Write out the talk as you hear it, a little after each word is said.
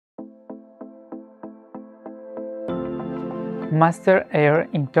Master AIRE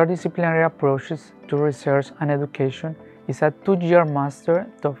Interdisciplinary Approaches to Research and Education is a 2-year master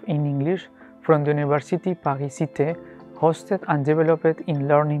taught in English from the Université Paris Cité, hosted and developed in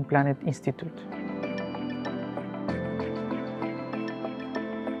Learning Planet Institute.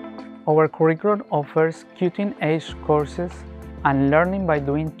 Our curriculum offers cutting-edge courses and learning by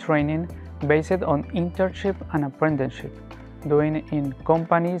doing training based on internship and apprenticeship, doing in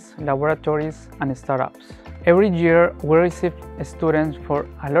companies, laboratories, and startups. Every year, we receive students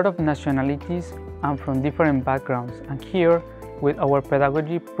from a lot of nationalities and from different backgrounds, and here, with our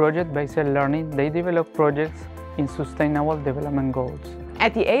pedagogy project-based learning, they develop projects in sustainable development goals.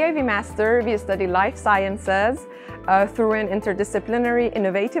 At the AIV Master, we study life sciences through an interdisciplinary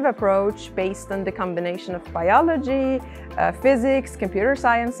innovative approach based on the combination of biology, physics, computer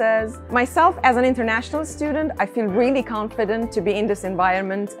sciences. Myself, as an international student, I feel really confident to be in this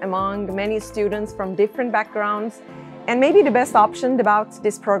environment among many students from different backgrounds. And maybe the best option about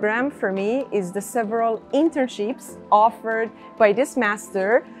this program for me is the several internships offered by this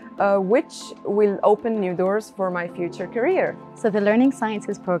master, which will open new doors for my future career. So the Learning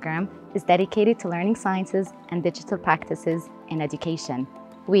Sciences program is dedicated to learning sciences and digital practices in education.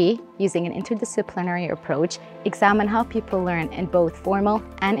 We, using an interdisciplinary approach, examine how people learn in both formal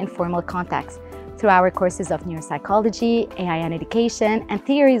and informal contexts. Through our courses of neuropsychology, AI and education, and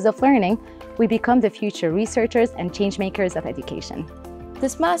theories of learning, we become the future researchers and changemakers of education.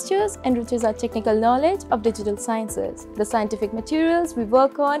 This master's enriches our technical knowledge of digital sciences. The scientific materials we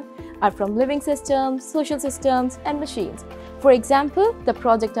work on are from living systems, social systems, and machines. For example, the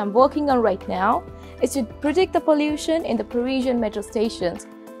project I'm working on right now is to predict the pollution in the Parisian metro stations.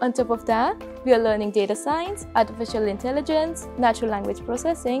 On top of that, we are learning data science, artificial intelligence, natural language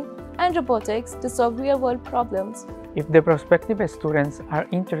processing, and robotics to solve real-world problems. If the prospective students are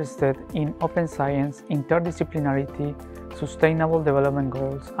interested in open science, interdisciplinarity, sustainable development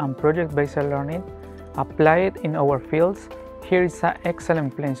goals, and project-based learning, apply it in our fields, here is an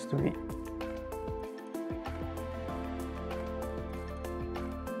excellent place to be.